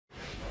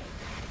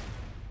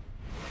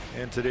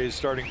And today's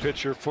starting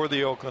pitcher for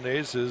the Oakland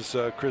A's is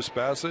Chris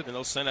Bassit. And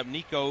they'll send up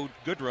Nico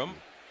Goodrum.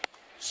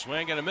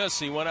 Swing and a miss.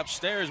 He went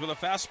upstairs with a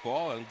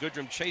fastball, and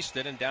Goodrum chased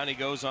it, and down he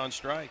goes on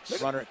strikes.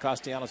 Runner at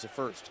Castellanos at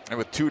first. And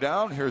with 2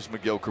 down, here's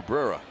Miguel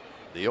Cabrera.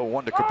 The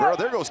 0-1 to Cabrera.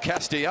 There goes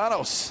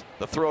Castellanos.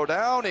 The throw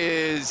down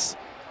is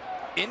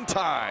in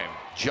time.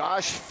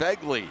 Josh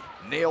Phegley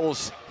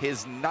nails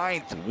his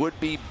 9th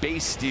would-be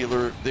base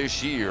stealer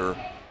this year.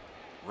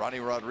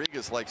 Ronnie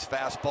Rodriguez likes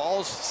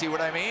fastballs. See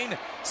what I mean?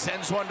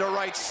 Sends one to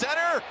right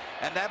center,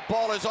 and that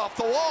ball is off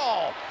the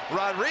wall.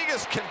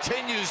 Rodriguez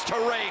continues to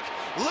rake,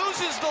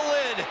 loses the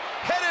lid,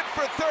 headed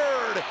for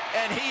third,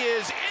 and he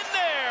is in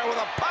there with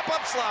a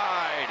pop-up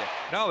slide.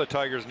 Now the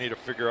Tigers need to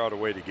figure out a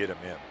way to get him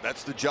in.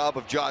 That's the job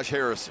of Josh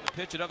Harrison.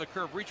 Pitch, another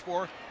curve, reach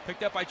for,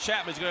 picked up by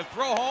Chapman. He's going to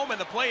throw home, and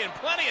the play in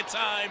plenty of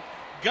time.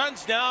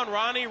 Guns down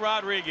Ronnie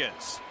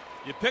Rodriguez.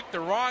 You picked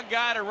the wrong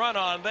guy to run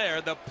on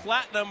there. The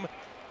Platinum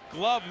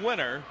Glove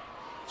winner.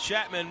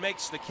 Chapman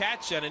makes the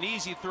catch and an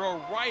easy throw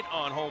right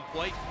on home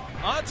plate.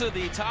 Onto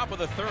the top of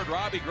the third.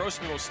 Robbie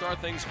Grossman will start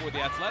things for the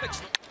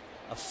Athletics.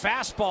 A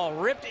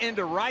fastball ripped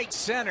into right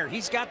center.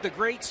 He's got the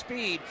great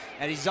speed,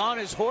 and he's on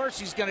his horse.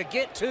 He's going to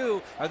get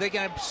 2. Are they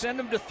going to send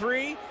him to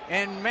 3?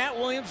 And Matt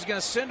Williams is going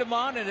to send him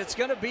on, and it's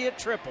going to be a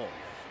triple.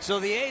 So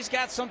the A's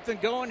got something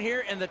going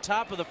here in the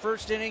top of the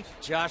first inning.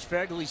 Josh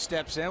Phegley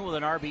steps in with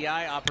an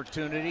RBI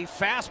opportunity.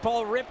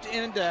 Fastball ripped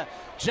into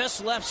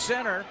just left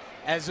center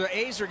as the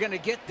A's are going to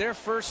get their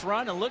first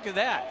run. And look at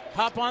that.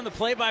 Pop on the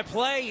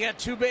play-by-play. You got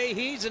 2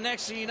 Bayhees, and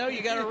next thing you know,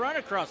 you got a run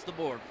across the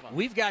board.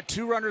 We've got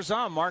 2 runners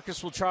on.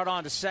 Marcus will trot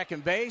on to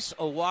second base.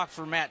 A walk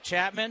for Matt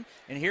Chapman.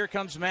 And here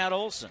comes Matt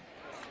Olson.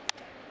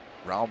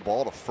 Ground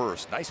ball to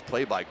first. Nice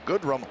play by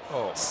Goodrum.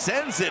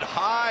 Sends it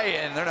high,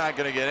 and they're not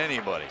going to get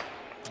anybody.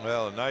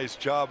 Well, a nice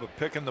job of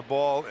picking the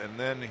ball, and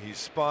then he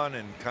spun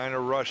and kind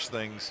of rushed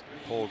things.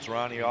 Pulls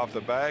Ronnie off the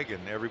bag,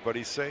 and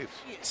everybody's safe.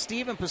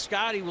 Stephen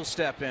Piscotty will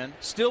step in.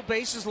 Still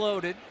bases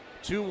loaded.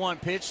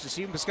 2-1 pitch to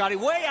Stephen Piscotty.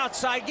 Way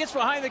outside, gets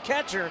behind the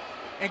catcher,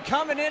 and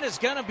coming in is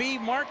going to be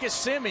Marcus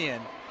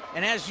Semien.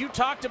 And as you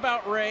talked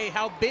about, Ray,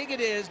 how big it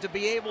is to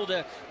be able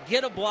to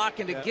get a block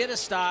and to get a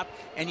stop,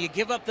 and you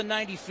give up the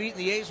 90 feet, and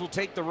the A's will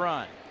take the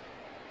run.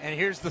 And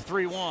here's the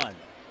 3-1.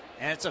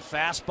 And it's a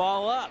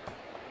fastball up.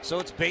 So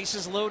it's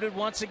bases loaded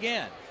once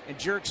again. And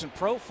Jurickson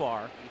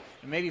Profar,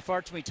 maybe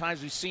far too many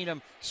times we've seen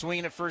him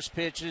swinging at first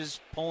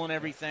pitches, pulling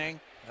everything.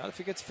 Not if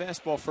he gets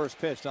fastball first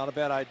pitch. Not a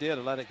bad idea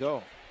to let it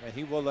go. And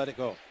he will let it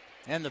go.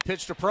 And the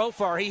pitch to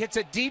Profar. He hits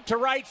it deep to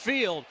right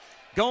field.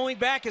 Going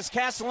back is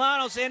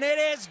Castellanos, and it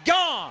is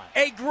gone.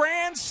 A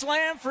grand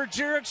slam for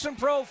Jurickson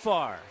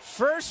Profar.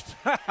 First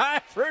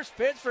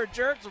pitch for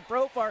Jurickson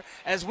Profar.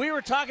 As we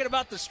were talking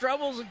about the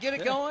struggles and get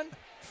it going.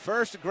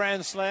 First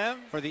grand slam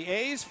for the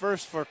A's,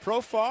 first for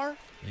Profar.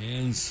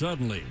 And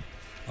suddenly,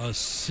 a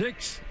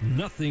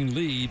 6-0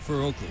 lead for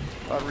Oakland.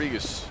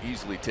 Rodriguez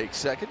easily takes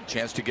second.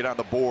 Chance to get on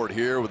the board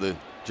here with a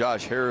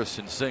Josh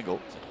Harrison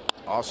single.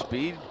 Off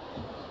speed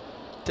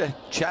to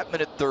Chapman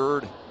at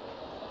third.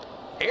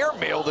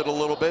 Airmailed it a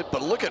little bit,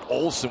 but look at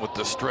Olson with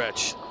the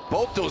stretch.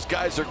 Both those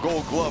guys are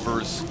Gold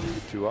Glovers.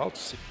 2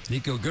 outs.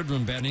 Nico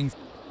Goodrum batting.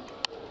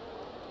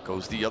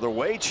 Goes the other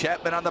way.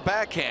 Chapman on the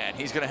backhand.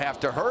 He's going to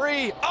have to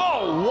hurry.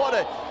 Oh, what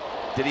a...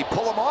 Did he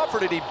pull him off or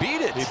did he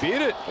beat it? He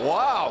beat it.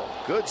 Wow.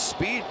 Good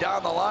speed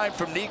down the line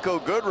from Nico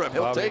Goodrum.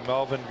 He'll Bobby take...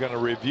 Melvin going to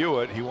review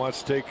it. He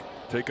wants to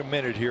take a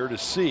minute here to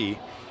see.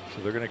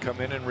 So they're going to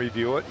come in and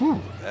review it. Whew,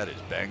 that is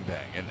bang,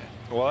 bang, isn't it?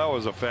 Well, that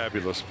was a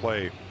fabulous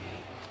play.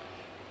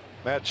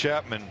 Matt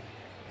Chapman,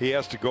 he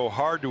has to go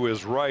hard to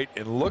his right.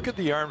 And look at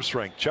the arm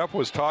strength. Chuck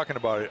was talking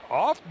about it.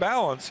 Off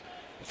balance,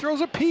 throws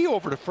a P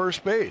over to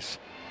first base.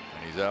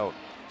 And he's out.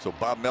 So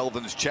Bob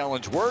Melvin's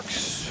challenge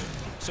works.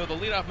 So the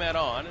leadoff man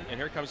on, and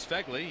here comes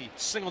Phegley. He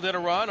singled in a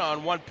run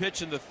on 1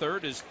 pitch in the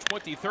third, his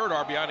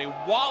 23rd RBI, and he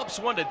wallops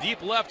one to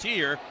deep left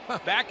here.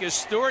 Back is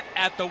Stewart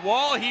at the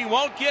wall. He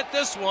won't get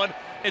this one.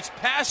 It's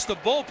past the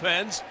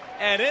bullpens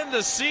and in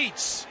the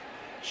seats.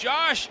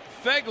 Josh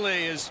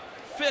Phegley, his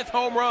 5th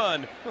home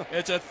run.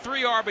 It's a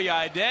 3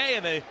 RBI day,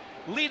 and the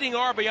leading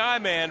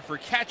RBI man for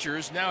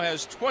catchers now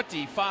has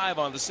 25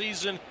 on the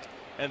season,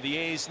 and the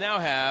A's now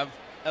have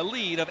a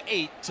lead of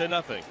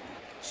 8-0.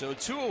 So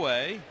 2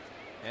 away,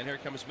 and here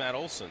comes Matt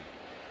Olson.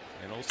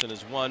 And Olson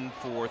is 1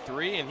 for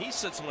 3, and he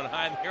sits one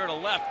high here to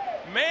left.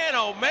 Man,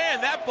 oh man,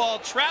 that ball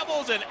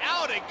travels and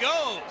out it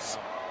goes.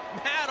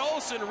 Matt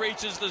Olson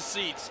reaches the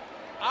seats.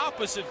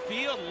 Opposite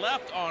field,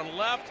 left on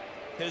left.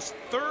 His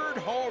 3rd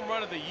home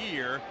run of the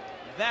year.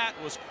 That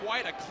was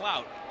quite a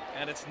clout,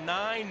 and it's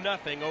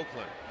 9-0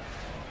 Oakland.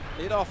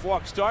 Leadoff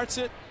walk starts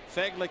it.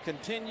 Phegley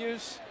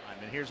continues.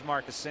 And here's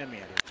Marcus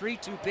Semien.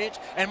 3-2 pitch,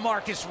 and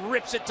Marcus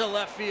rips it to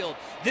left field.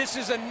 This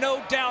is a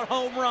no-doubt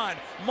home run.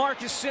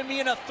 Marcus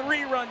Semien, a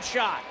 3-run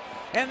shot.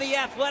 And the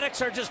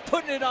Athletics are just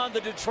putting it on the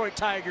Detroit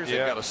Tigers.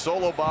 They've got a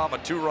solo bomb, a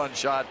 2-run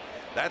shot.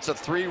 That's a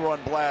 3-run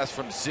blast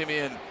from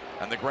Semien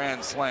and the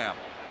grand slam.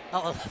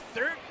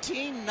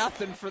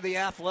 13-0 for the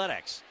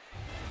Athletics.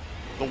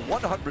 The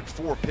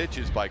 104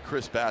 pitches by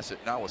Chris Bassit,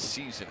 now a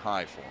season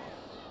high for him.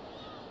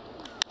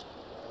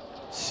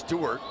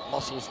 Stewart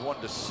muscles one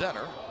to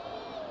center.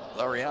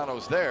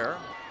 Laureano's there.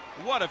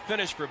 What a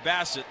finish for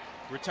Bassit,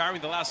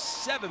 retiring the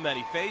last 7 men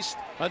he faced.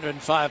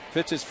 105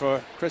 pitches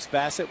for Chris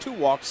Bassit. 2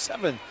 walks,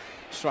 7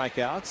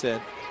 strikeouts,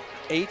 and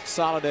 8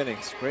 solid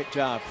innings. Great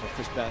job for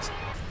Chris Bassit.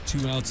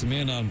 2 outs, a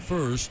man on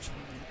first.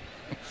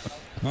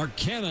 Mark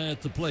Canha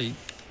at the plate.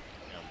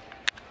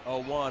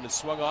 0-1 and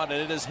swung on,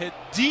 and it is hit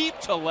deep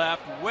to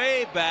left,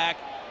 way back.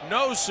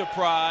 No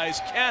surprise.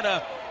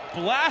 Canha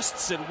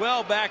blasts it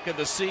well back in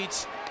the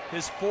seats.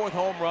 His 4th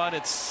home run.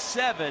 It's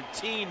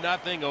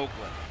 17-0 Oakland.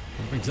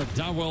 Brings up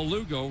Dawel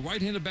Lugo,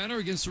 right-handed batter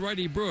against the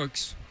righty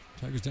Brooks.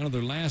 Tigers down to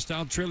their last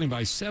out, trailing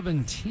by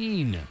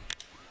 17.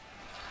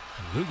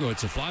 Lugo,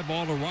 it's a fly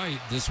ball to right.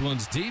 This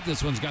one's deep.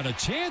 This one's got a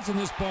chance, and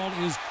this ball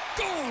is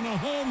gone. A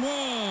home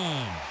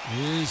run.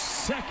 His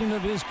 2nd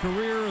of his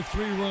career, a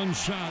 3-run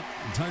shot.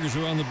 The Tigers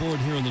are on the board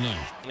here in the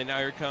 9th. And now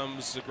here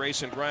comes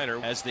Grayson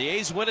Griner as the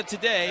A's win it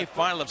today.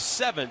 Final of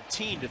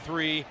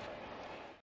 17-3.